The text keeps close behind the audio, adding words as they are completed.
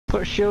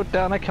Put a shield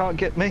down, they can't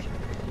get me.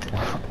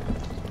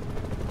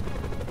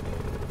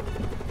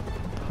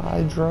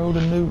 Hydro to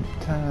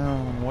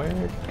Newtown, where'd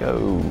it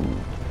go?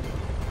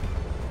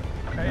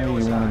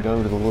 Maybe you want to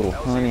go to the little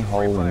honey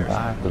hole and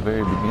die at the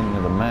very beginning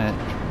of the match.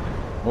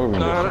 Where we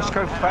No, let's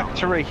go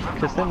factory,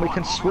 because then we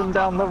can swim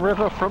down the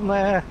river from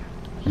there.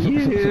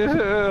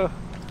 Yeah!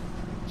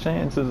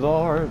 Chances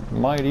are it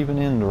might even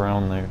end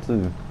around there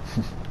too.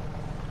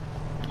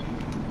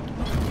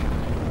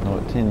 No,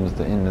 it tends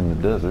to end in the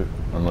desert,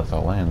 unless I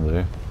land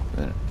there.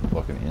 Then it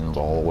fucking ends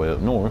all the way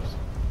up north.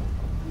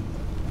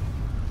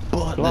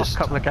 But The last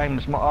couple of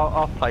games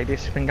I've played,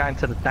 it's been going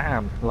to the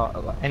dam, like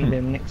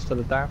ending next to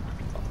the dam,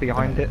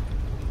 behind it.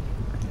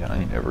 Yeah, I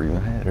ain't never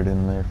even had it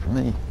in there for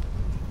me.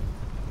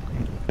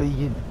 It'd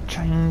be a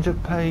change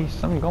of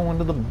pace. I'm going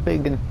to the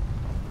big one.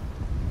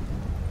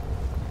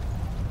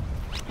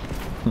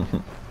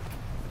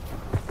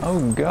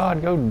 Oh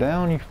God, go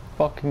down, you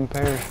fucking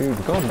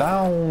parachute. Go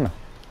down.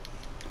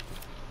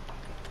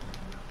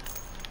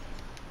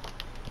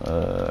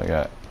 I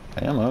got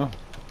ammo.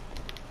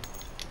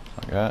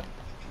 I got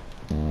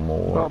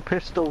more. Got a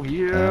pistol,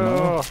 yeah!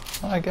 Ammo.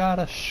 I got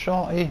a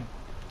shotty.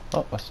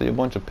 Oh, I see a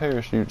bunch of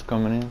parachutes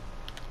coming in.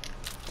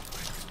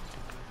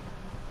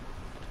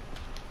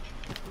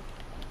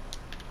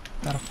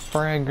 Got a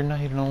frag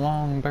grenade and a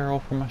long barrel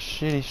for my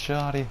shitty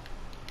shotty.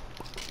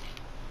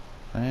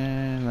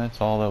 And that's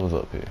all that was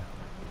up here.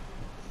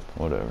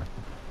 Whatever.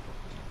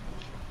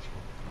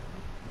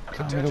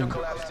 Time to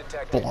go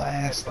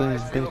blast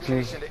these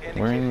bitches.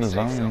 We're in the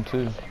zone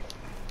too.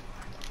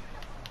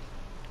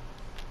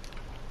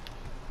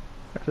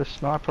 There's a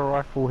sniper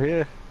rifle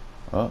here.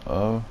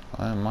 Uh-oh.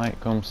 I might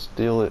come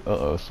steal it.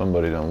 Uh-oh,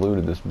 somebody done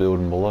looted this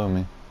building below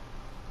me.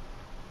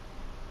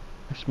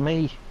 It's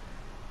me.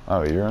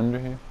 Oh, you're under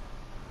here?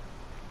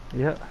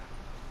 Yeah.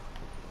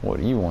 What,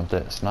 do you want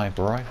that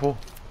sniper rifle?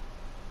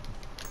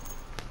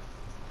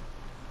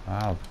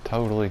 I'll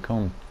totally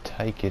come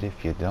take it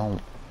if you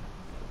don't.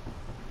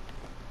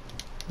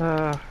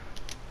 Yeah,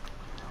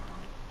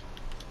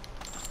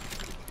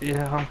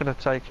 I'm gonna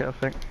take it, I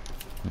think.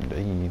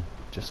 Indeed.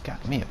 Just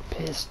got me a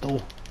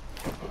pistol.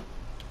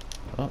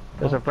 Oh,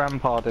 There's a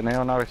rampart in here.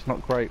 I know it's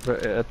not great,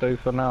 but it'll do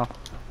for now.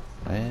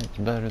 It's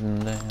better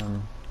than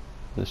damn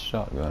this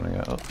shotgun I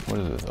got. Oh, what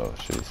is this? Oh,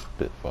 shit,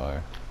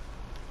 Spitfire.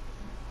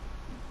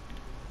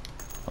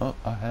 Oh,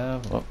 I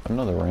have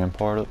another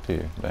rampart up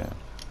here. Damn.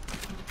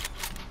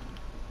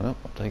 Well,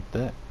 I'll take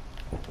that.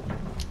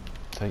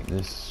 Take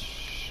this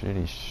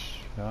shitty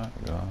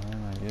shotgun,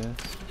 I guess.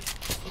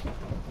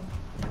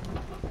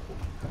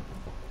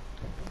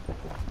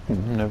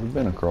 Never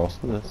been across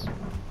this.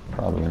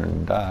 Probably gonna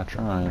die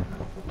trying.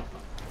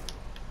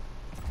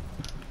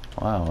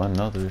 Wow,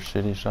 another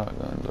shitty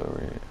shotgun's over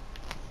here.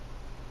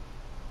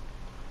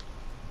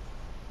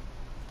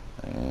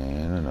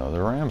 And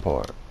another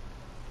rampart.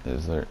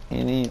 Is there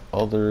any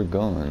other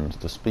guns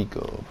to speak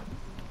of?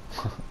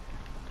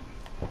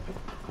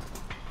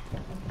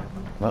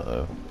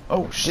 Uh-oh.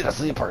 Oh shit, I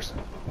see a person.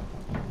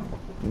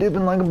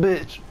 Dipping like a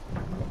bitch.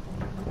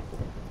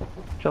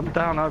 Jump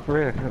down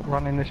over here,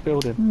 run in this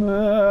building.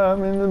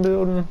 I'm in the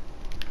building.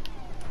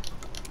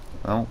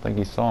 I don't think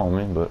he saw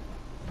me, but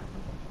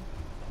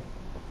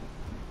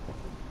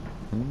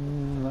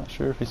not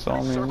sure if he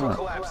saw me or not.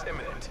 Collapse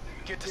imminent.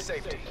 Get to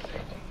safety.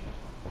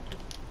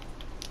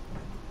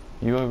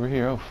 You over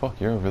here? Oh fuck,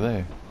 you're over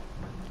there.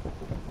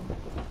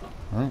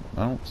 I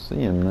don't see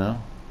him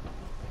now.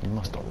 He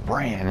must have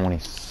ran when he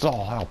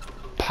saw how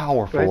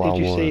powerful I was. Where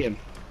did you see him?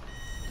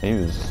 He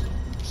was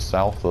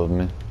south of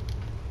me.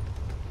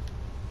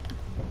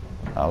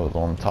 I was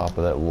on top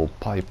of that little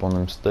pipe on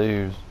them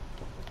stairs.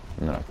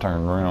 And then I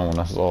turned around when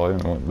I saw him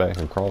and went back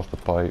across the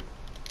pipe.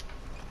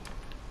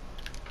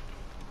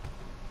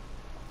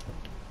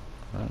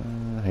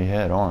 He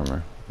had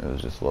armor. It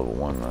was just level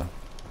 1 though.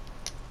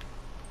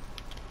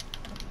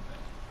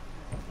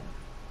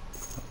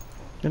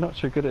 You're not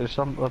so good at this.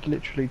 I've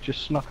literally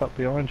just snuck up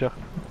behind you.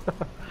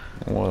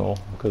 Well,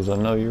 because I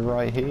know you're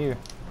right here.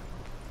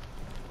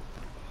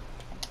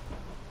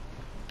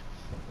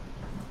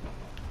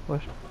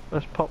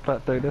 Let's pop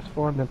that dude. Let's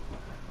find him.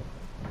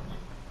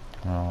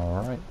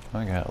 Alright,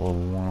 I got level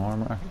 1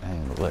 armor. I can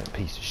handle that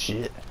piece of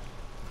shit.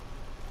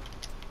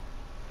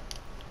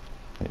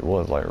 It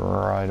was like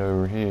right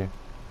over here.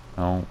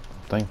 I don't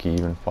think he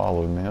even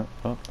followed me up.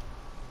 Oh,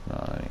 no,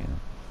 that ain't him.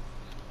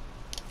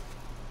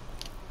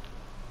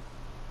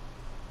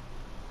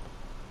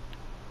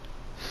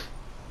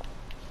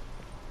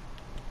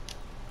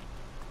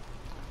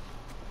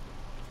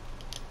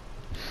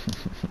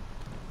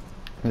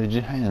 Did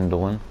you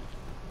handle him?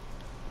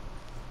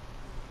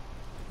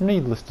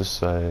 Needless to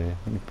say,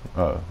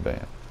 oh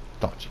damn,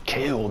 thought you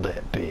killed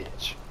that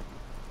bitch.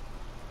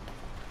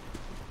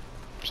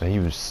 So he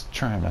was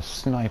trying to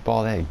snipe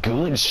all that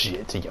good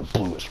shit till you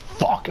blew his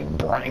fucking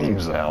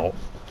brains out.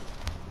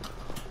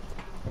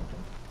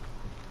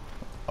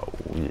 Oh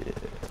yeah,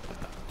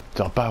 it's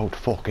about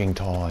fucking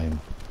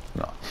time.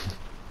 No,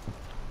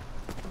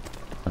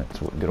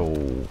 that's what good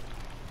old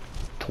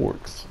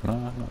Torx, no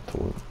not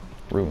Torx,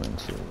 Ruin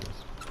says.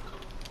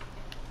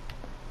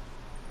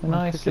 An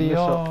I'm picking this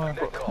up.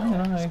 ICR.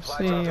 An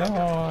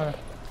ICR.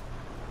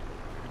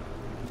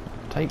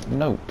 Take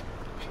note.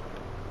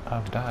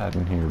 I've died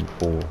in here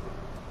before.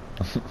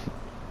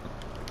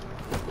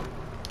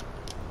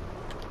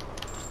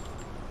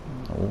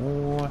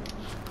 Oh.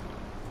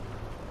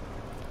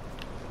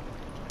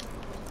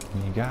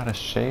 You gotta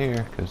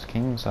share, cause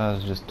king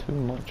size is just too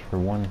much for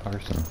one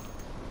person.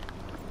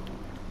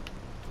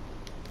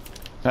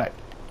 Hey,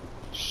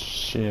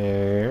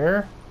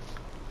 share.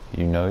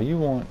 You know you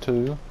want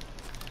to.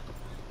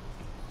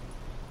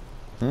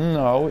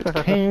 No, it's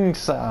king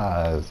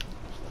size.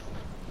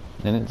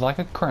 And it's like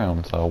a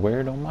crown, so I'll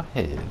wear it on my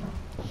head.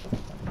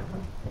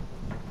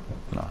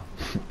 No.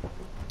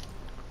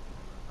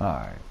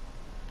 Alright.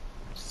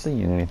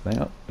 Seeing anything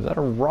else? Is that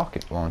a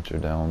rocket launcher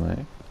down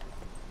there?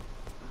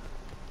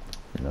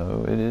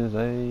 No, it is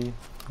a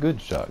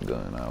good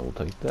shotgun. I will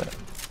take that.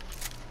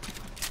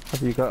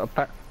 Have you got a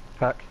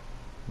backpack?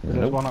 There's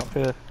Nope. one up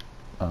here.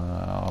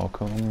 I'll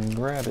come and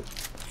grab it.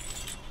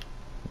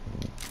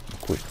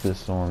 Equip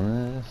this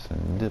on this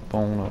and dip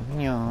on a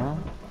yeah.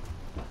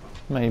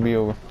 Maybe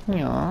over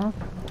yeah.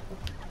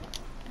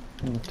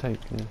 And take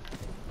this.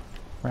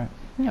 Right.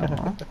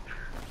 Yeah.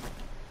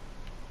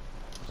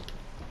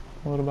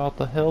 What about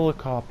the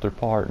helicopter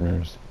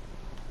partners?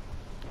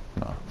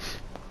 No.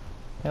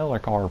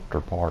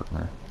 Helicopter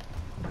partner.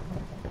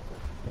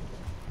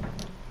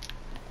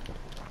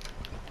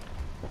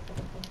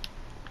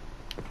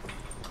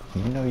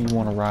 You know you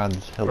want to ride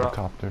this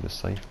helicopter to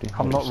safety.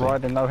 I'm What not do you say?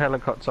 riding no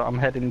helicopter, I'm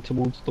heading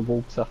towards the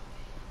water.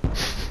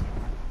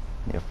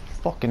 You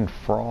fucking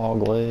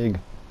frog leg.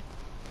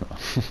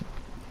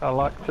 I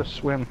like to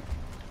swim.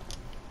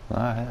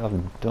 I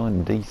have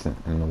done decent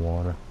in the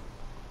water.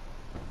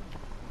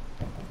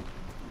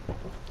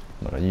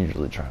 But I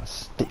usually try to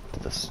stick to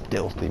the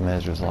stealthy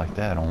measures like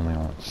that only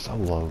on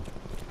solo.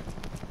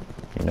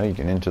 You know you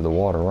can enter the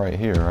water right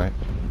here, right?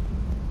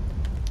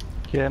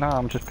 Yeah, no,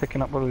 I'm just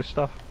picking up all this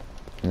stuff.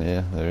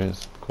 Yeah, there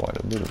is quite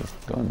a bit of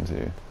guns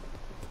here.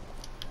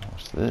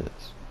 What's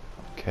this?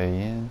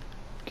 KN?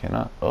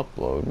 Cannot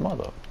upload,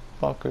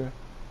 motherfucker.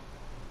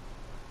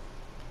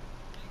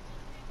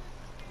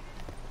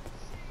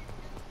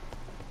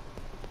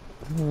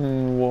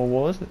 What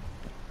was it?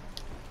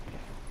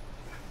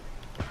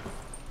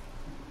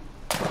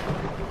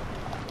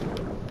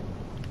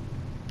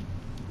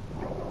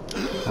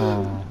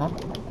 Uh-huh.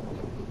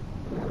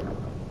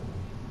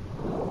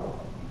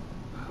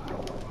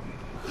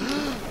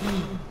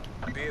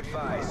 Be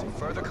advised,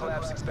 further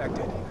collapse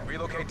expected.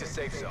 Relocate to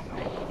safe zone.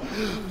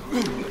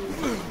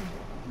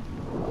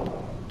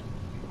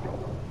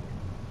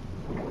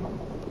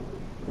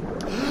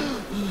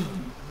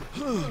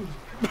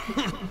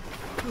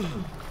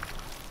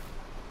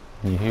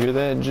 You hear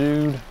that,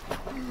 Jude?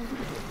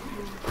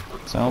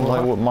 Sounds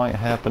like what might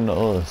happen to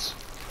us.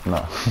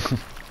 No.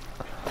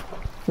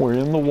 We're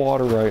in the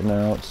water right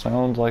now. It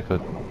sounds like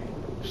a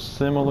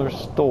similar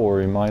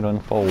story might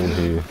unfold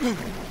here.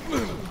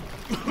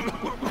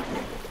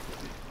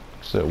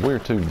 Except we're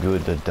too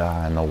good to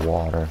die in the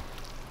water.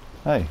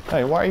 Hey,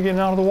 why are you getting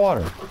out of the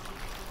water?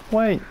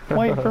 Wait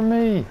for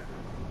me.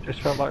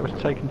 Just felt like it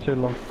was taking too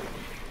long.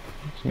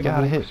 You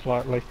gotta hit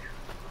slightly.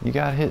 You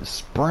gotta hit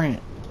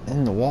sprint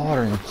in the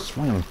water and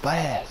swim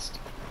fast.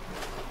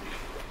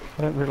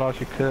 I didn't realise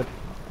you could.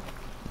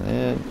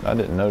 Yeah, I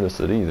didn't notice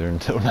it either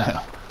until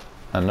now.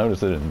 I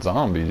noticed it in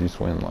zombies, you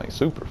swim like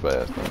super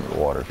fast under the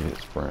water if you hit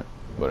sprint.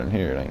 But in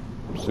here it ain't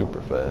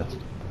super fast.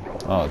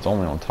 Oh, it's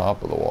only on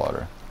top of the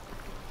water.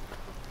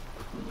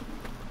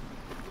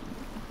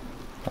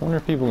 I wonder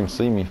if people can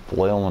see me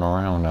flailing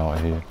around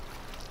out here.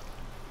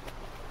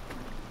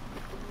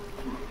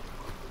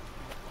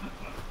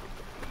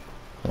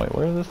 Wait,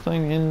 where's this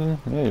thing ending?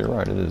 Yeah, you're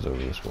right, it is over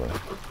this way.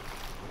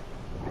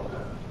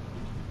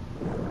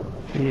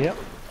 Yep.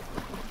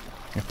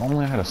 If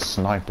only I had a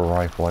sniper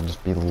rifle, I'd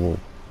just be a little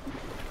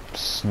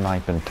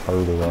sniping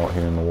turtle out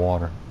here in the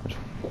water.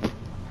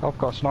 I've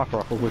got a sniper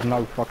rifle with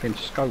no fucking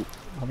scope.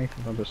 I need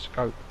another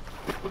scope.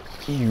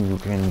 You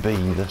can be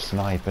the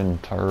sniping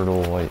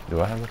turtle. Wait,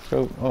 do I have a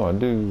scope? Oh, I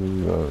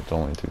do. Oh, it's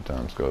only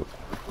 2x scope.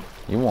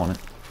 You want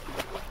it.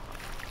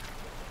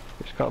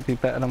 It's got to be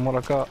better than what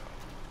I got.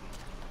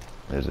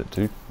 Is it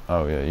 2?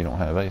 Oh yeah, you don't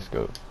have a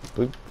scope.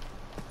 Boop.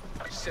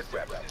 Sit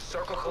rep.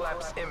 Circle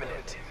collapse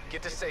imminent.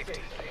 Get to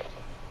safety.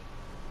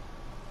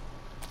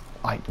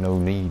 I no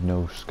need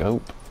no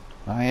scope.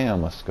 I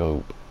am a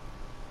scope.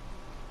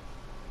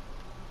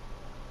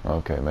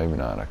 Okay, maybe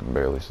not. I can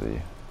barely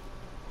see.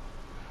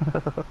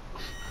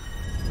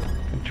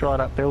 Can try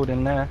that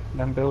building there,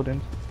 them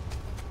buildings.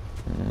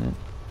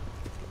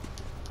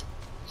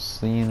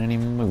 Seeing any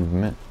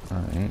movement.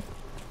 Alright.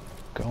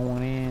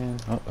 Going in.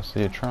 Oh, I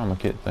see a trauma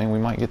kit thing. We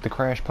might get the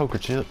crash poker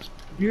chips.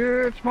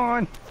 Yeah, it's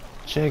mine.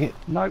 Check it.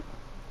 Nope.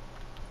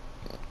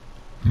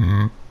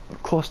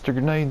 Cluster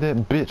grenade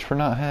that bitch for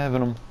not having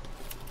them.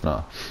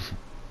 No.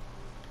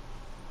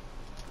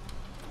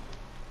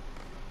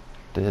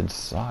 Dead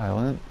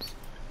silence.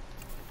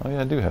 Oh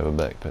yeah, I do have a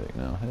backpack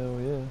now. Hell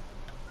yeah.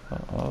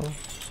 Uh-oh.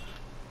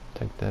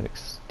 Take that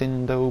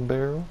extendo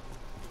barrel.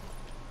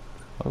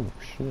 Oh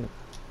shit.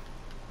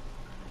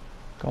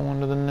 Go on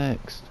to the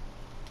next.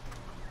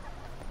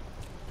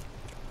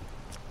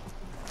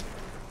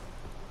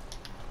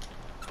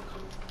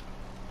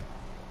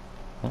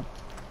 Huh?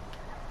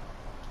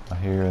 I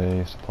hear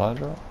a supply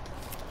drop.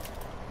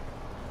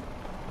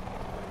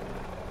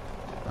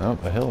 Oh,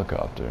 a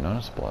helicopter, not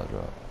a supply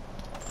drop.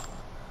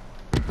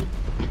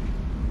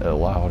 A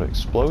loud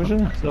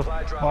explosion. The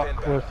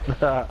fuck was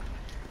that?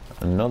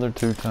 Another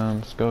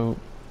 2-time scope.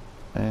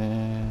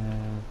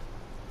 And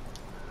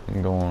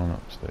I'm going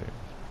upstairs.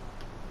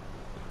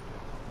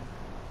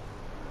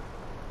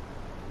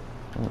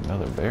 Oh,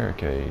 another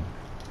barricade.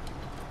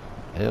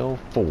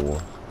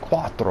 L4.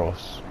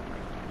 Cuatros.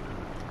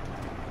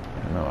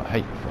 I know I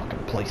hate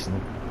fucking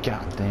placing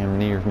goddamn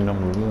near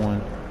number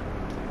 1.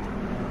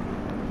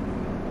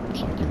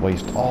 It's like you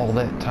waste all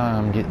that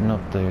time getting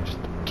up there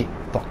just to get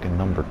fucking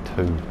number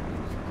 2.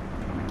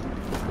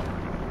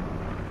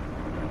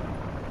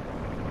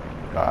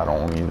 I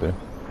don't either.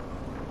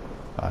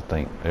 I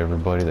think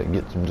everybody that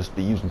gets them just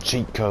be using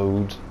cheat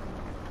codes.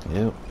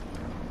 Yep.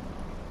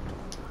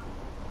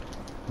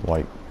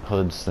 Like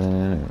Hudson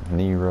and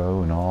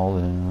Nero and all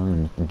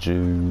them and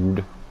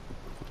Jude.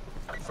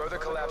 Further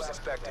collapse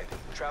expected.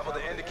 Travel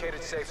to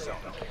indicated safe zone.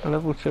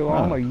 Level 2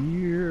 armor,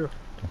 yeah.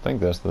 I think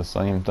that's the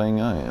same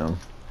thing I am.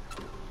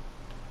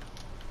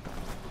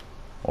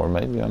 Or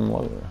maybe I'm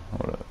lower.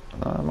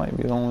 I might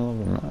be only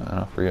level 9.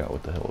 I forgot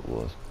what the hell it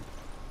was.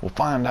 We'll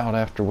find out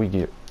after we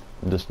get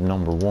this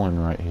number 1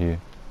 right here.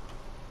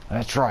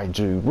 That's right,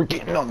 Jude. We're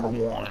getting number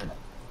 1.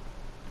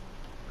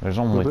 There's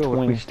only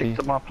 20. We stick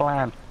to my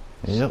plan.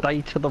 Yep.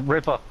 Stay to the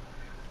river.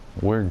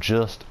 We're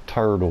just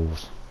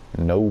turtles.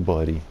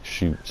 Nobody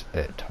shoots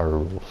at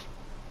turtles.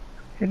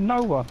 And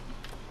no one.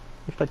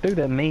 If they do,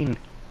 they're mean.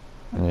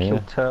 Yeah. Kill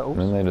turtles.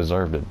 And they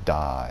deserve to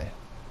die.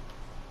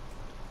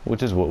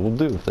 Which is what we'll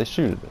do if they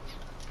shoot at us.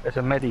 There's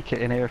a medikit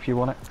in here if you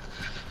want it.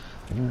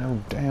 You know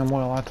damn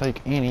well I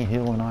take any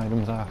healing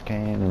items I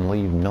can and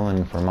leave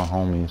none for my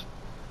homies.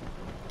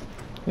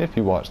 If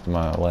you watched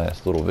my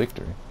last little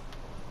victory.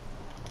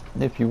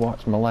 I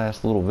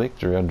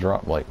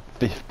dropped like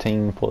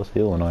 15 plus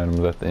healing items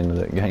at the end of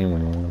that game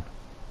we won.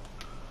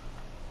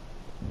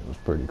 It was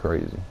pretty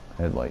crazy.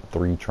 I had like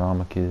 3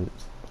 trauma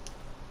kits.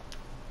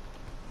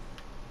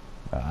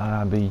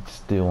 I be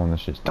stealing the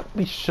shit. Don't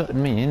be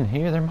shutting me in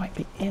here. There might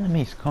be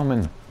enemies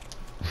coming.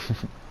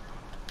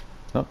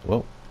 Oh,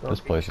 well, this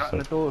place is shutting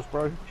the doors,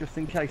 bro, just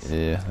in case.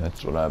 Yeah,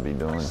 that's what I be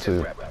doing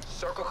too.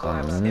 Circle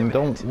collapse imminent.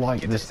 Don't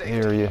like Get to this safety.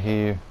 area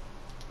here.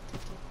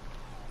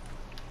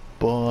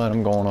 But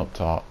I'm going up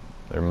top.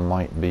 There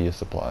might be a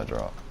supply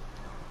drop.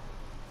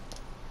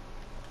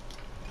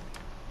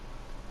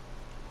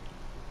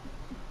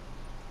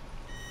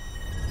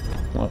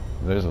 Well,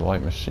 there's a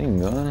light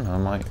machine gun. I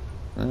might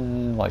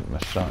like my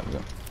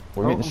shotgun.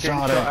 We're getting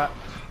shot at.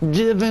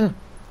 Jibbin!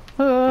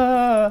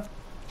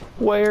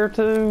 Where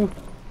to?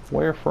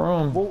 Where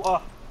from?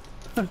 Water.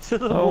 To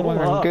the Oh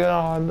water. my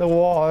god, the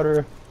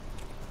water.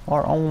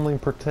 Our only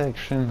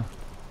protection.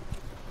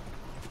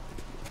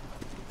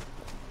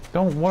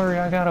 Don't worry,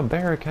 I got a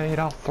barricade.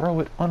 I'll throw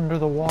it under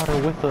the water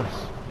with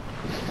us.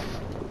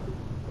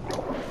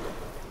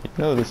 You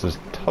know this is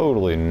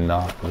totally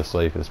not the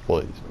safest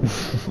place.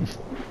 Of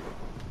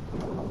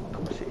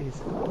course it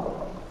is.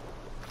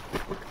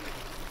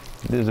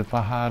 It is if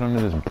I hide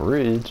under this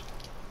bridge.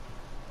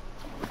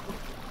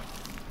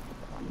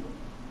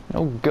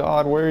 Oh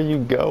god, where are you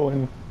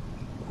going?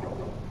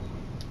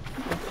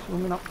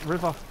 Swimming up the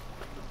river.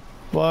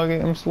 Buggy,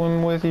 I'm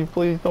swimming with you.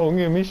 Please don't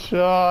get me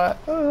shot.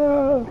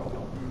 Ah.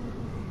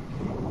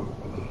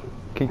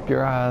 Keep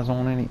your eyes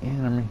on any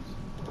enemies.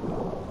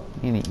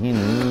 Any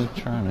enemy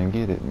trying to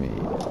get at me.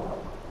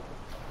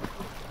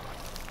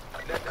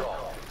 Net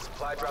call.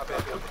 Supply drop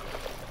incoming.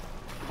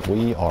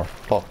 We are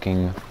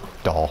fucking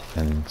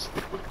dolphins.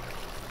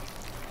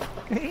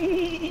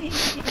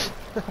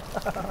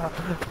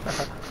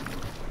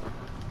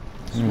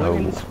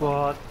 Swimming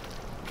squad.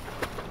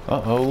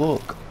 Uh-oh,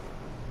 look.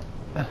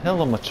 A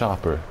hell of a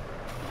chopper.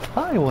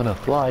 I want to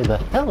fly the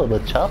hell of a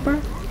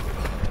chopper.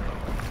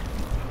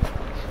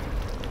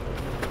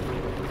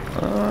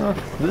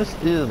 This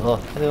is a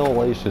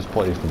hellacious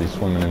place to be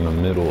swimming in the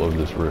middle of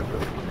this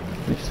river.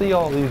 You see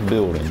all these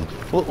buildings.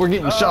 Look, we're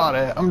getting shot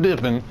at. I'm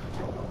dipping.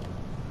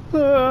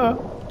 Ah.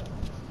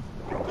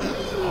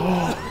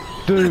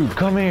 Dude,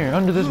 come here,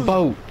 under this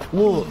boat.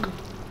 Look.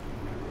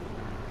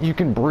 You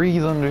can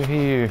breathe under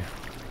here.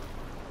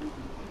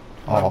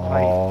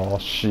 Oh,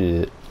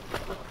 shit.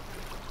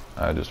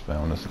 I just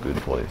found this a good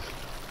place.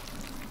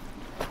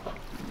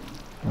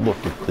 Look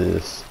at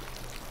this.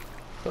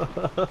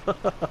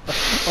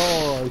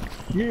 Oh,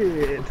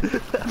 shit.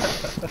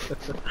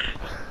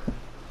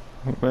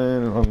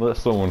 Man,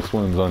 unless someone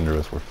swims under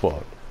us, we're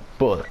fucked.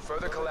 But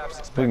Further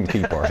collapse we can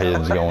expected. keep our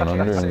heads going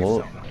under and Safe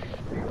look.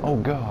 zone. Oh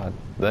god,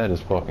 that is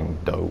fucking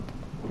dope.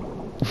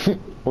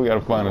 We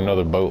gotta find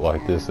another boat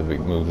like this if it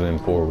moves in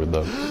forward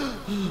though.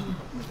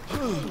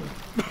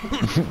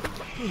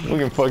 We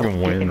can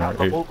fucking win Getting right out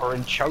the here. water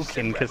and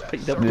choking because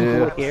people Yeah.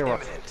 will hear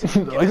us.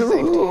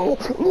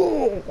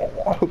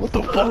 What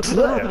the fuck's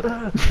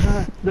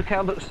that? Look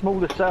how small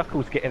the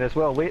circle's getting as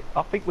well.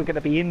 I think we're going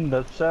to be in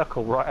the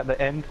circle right at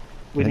the end.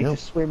 We need Yep.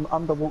 to swim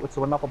underwater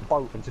to another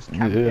boat and just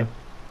camp Yeah. here.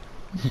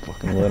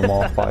 Fucking let them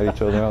all fight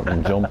each other out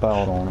and jump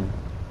out on them.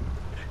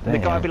 And the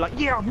guy will be like,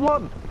 yeah, I've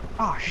won!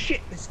 Oh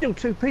shit, there's still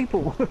 2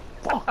 people.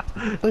 Fuck,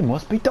 they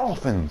must be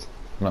dolphins.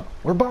 No,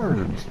 we're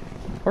birds.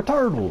 We're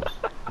turtles.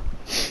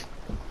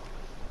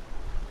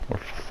 We're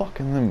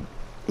fucking them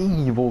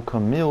evil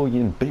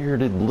chameleon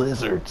bearded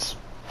lizards.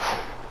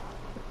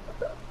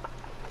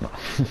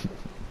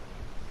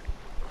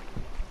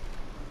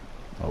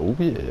 Oh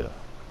yeah.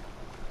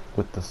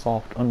 With the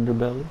soft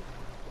underbelly.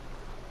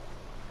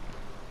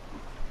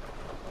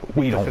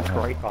 We don't That's a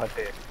have. great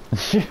idea.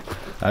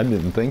 I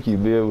didn't think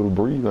you'd be able to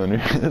breathe under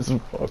here. This is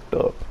fucked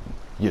up.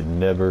 You'd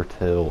never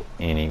tell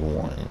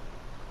anyone.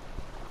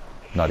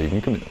 Not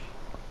even Camille.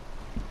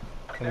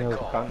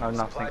 Camille don't know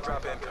nothing.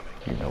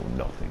 You know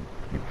nothing.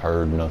 You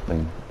heard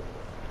nothing.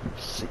 You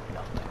see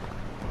nothing.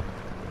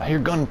 I hear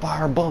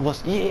gunfire above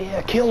us.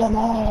 Yeah, kill them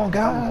all,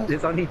 guys.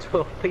 There's only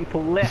 12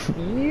 people left.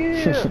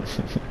 Yeah!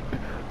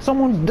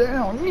 Someone's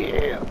down.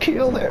 Yeah,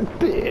 kill that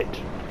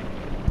bitch.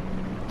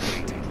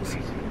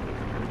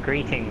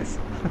 Greetings.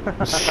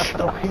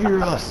 They'll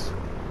hear us.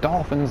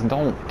 Dolphins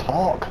don't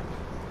talk.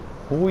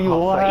 We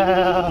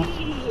laugh.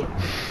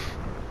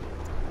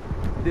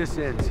 This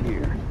ends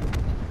here.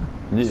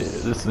 Yeah,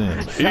 this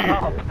ends Shut here.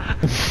 up!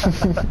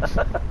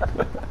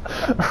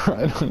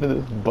 Right under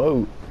this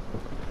boat.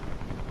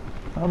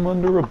 I'm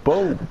under a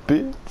boat,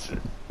 bitch.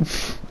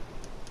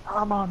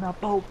 I'm on a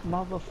boat,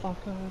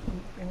 motherfucker.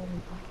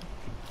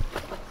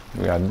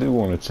 Yeah, I do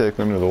want to check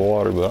under the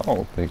water, but I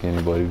don't think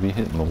anybody be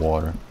hitting the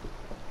water.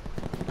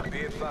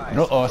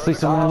 Uh-oh, I see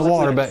someone in the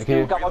water back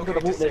here. Go under the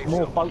water. There's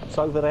more boats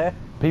over there.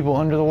 People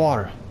under the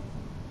water.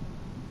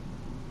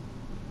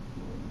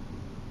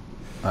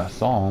 I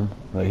saw them.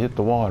 They hit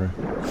the water.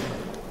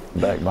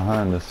 Back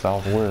behind us,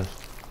 southwest.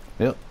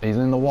 Yep, he's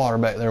in the water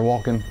back there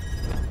walking.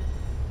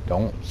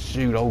 Don't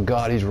shoot. Oh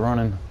God, he's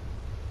running.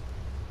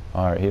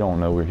 Alright, he don't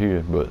know we're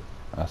here, but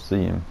I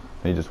see him.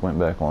 He just went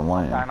back on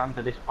land. Down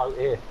under this boat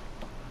here.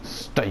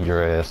 Stay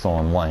your ass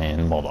on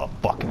land,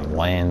 motherfucking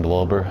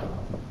landlubber.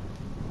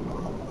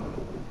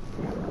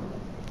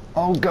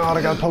 Oh God,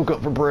 I gotta poke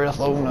up for breath.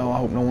 Oh no, I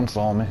hope no one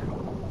saw me.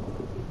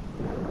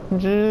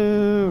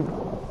 Jude!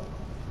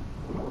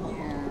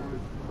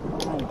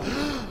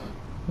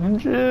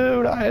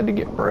 Jude, I had to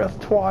get breath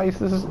twice.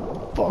 This is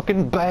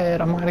fucking bad.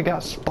 I might have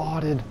got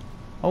spotted.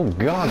 Oh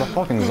God, the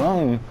fucking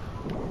zone.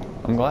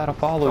 I'm glad I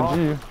followed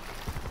you.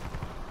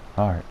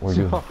 Alright, we're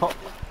good.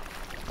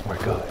 We're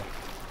good.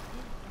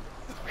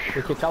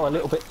 We could go a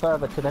little bit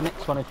further to the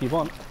next one if you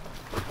want.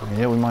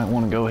 Yeah, we might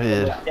want to go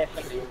ahead.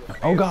 Definitely.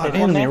 Oh God, There's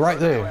one enemy there. right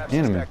there.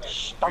 Enemy.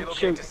 Shh, don't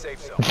shoot.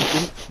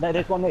 No,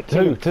 there's one there.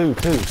 Two.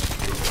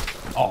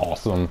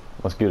 Awesome.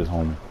 Let's get his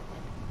homie.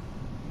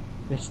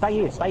 Stay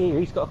here.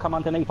 He's got to come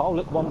underneath. I'll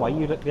look one way,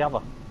 you look the other.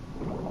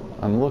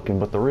 I'm looking,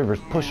 but the river's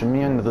pushing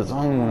me into the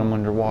zone when I'm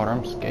underwater.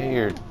 I'm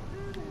scared.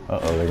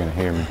 Uh-oh, they're gonna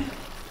hear me.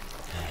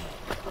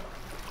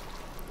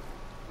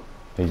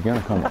 He's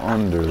gonna come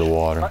under the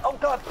water. Oh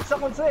God,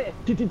 someone's there.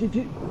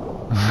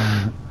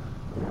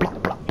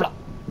 Plop, plop, plop.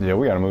 Yeah,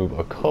 we gotta move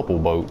a couple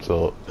boats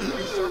up.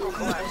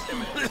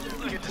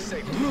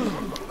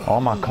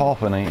 All my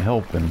coughing ain't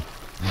helping.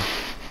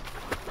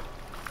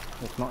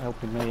 It's not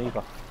helping me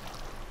either.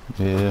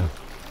 Yeah.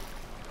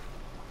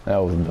 That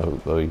was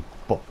dope though. You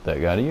fucked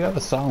that guy. Do you have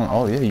a silent?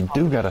 Oh yeah, you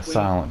do got a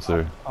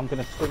silencer. I'm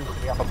gonna swim to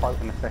the other boat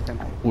in a second.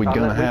 We're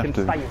gonna have we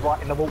to. can stay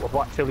right in the water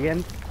right till the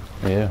end.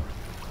 Yeah.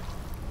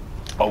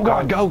 Oh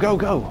God, go.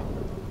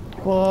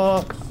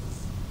 Fuck.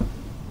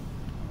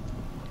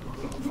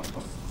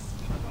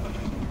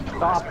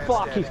 Ah,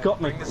 fuck, he's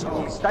got me.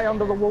 Stay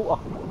under the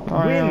water.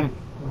 I am.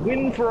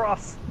 Win for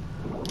us.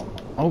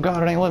 Oh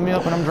God, it ain't letting me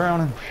up and I'm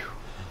drowning.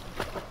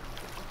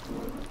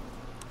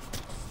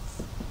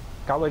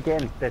 Go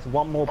again. There's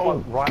one more Oh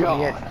boat right on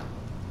the edge. God.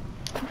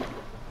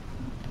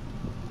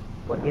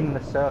 We're in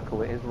the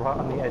circle. It is right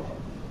on the edge.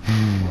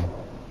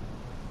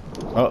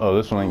 Uh-oh,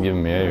 this one ain't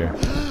giving me air.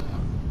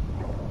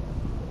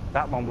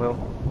 That one will.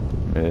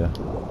 Yeah.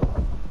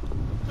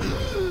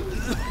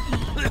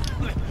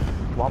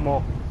 One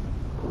more.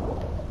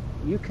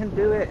 You can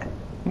do it.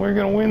 We're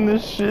gonna win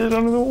this shit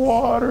under the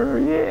water.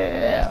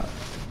 Yeah.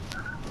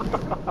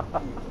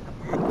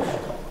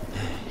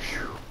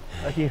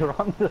 You're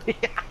under.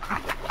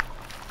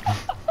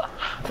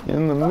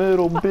 In the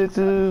middle,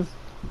 bitches.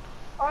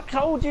 I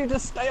told you to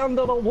stay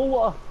under the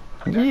water.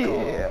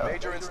 Yeah.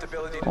 Major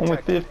instability Only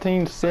detected.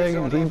 15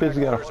 seconds. These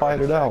bitches gotta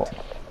fight it out.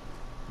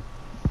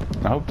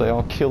 I hope they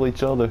all kill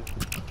each other.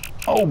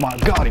 Oh my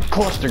God, he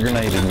cluster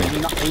grenaded me.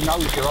 He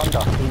knows you're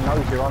under. He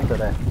knows you're under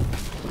there.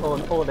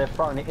 Or they're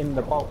throwing it in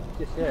the boat.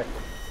 Just yeah.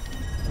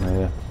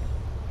 Yeah.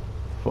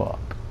 Fuck.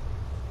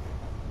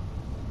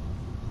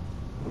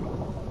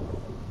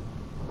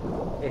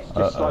 It's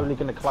just slowly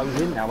going to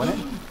close in now, isn't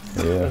it?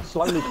 Yeah. It's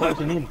slowly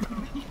closing in.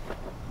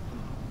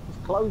 It's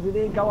closing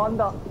in. Go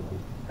under.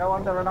 Go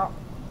under and up.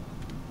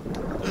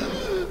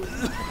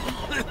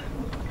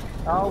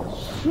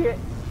 Oh shit!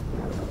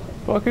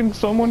 Fucking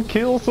someone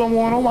kill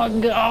someone, oh my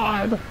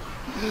god!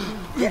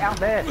 Get out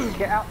there!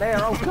 Get out there!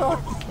 Oh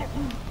god!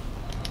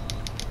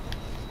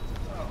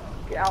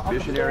 Get out of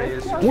Mission the area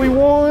is We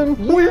won!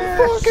 Yes! We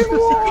fucking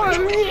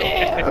won!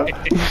 Yeah!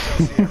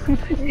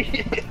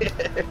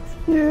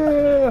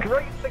 Yeah!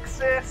 Great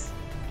success!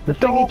 The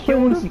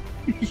Dolphins!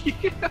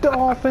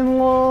 Dolphin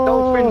love!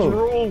 Dolphins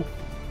rule!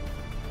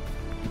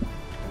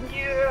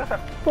 Yeah!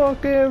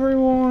 Fuck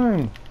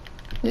everyone!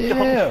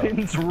 Yeah!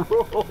 Dolphins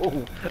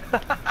rule!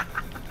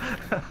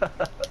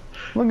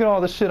 Look at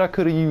all the shit I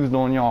could have used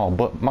on y'all,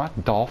 but my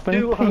dolphin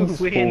Duo win!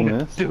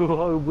 peacefulness.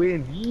 Duo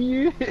win!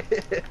 Yeah!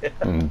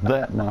 And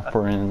that, my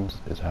friends,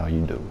 is how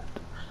you do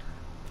it.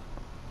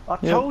 I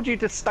told you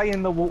to stay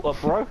in the water,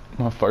 bro.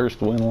 My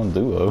first win on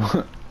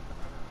duo.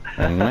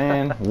 And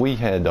man, we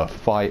had to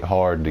fight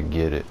hard to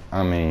get it.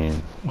 I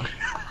mean,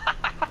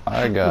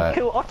 I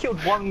killed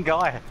one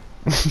guy.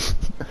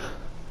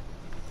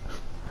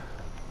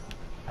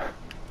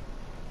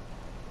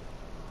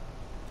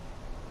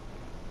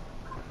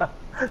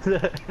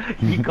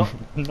 You got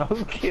no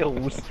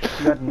kills.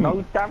 You had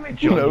no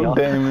damage on no you.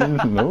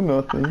 damage, no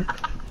nothing.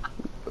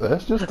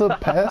 That's just the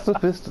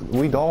pacifist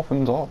we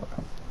dolphins are.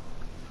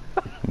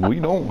 We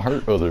don't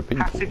hurt other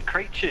people. Passive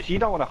creatures. You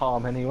don't want to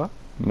harm anyone.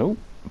 Nope.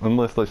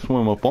 Unless they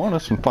swim up on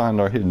us and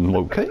find our hidden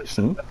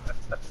location.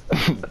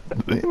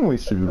 Then we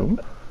shoot them.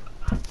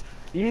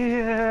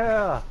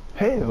 Yeah.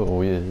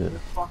 Hell yeah.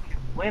 Fucking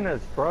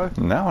winners, bro.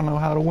 Now I know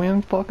how to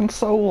win fucking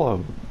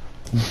solo.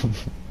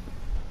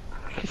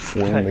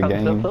 Win the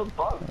game.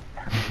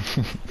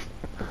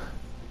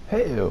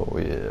 Hell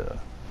yeah.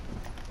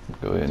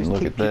 Go ahead and Just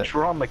look keep at your that.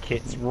 drama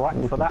kits right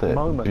Look for at that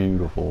moment.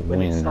 beautiful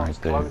When it win starts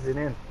right there. closing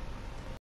in.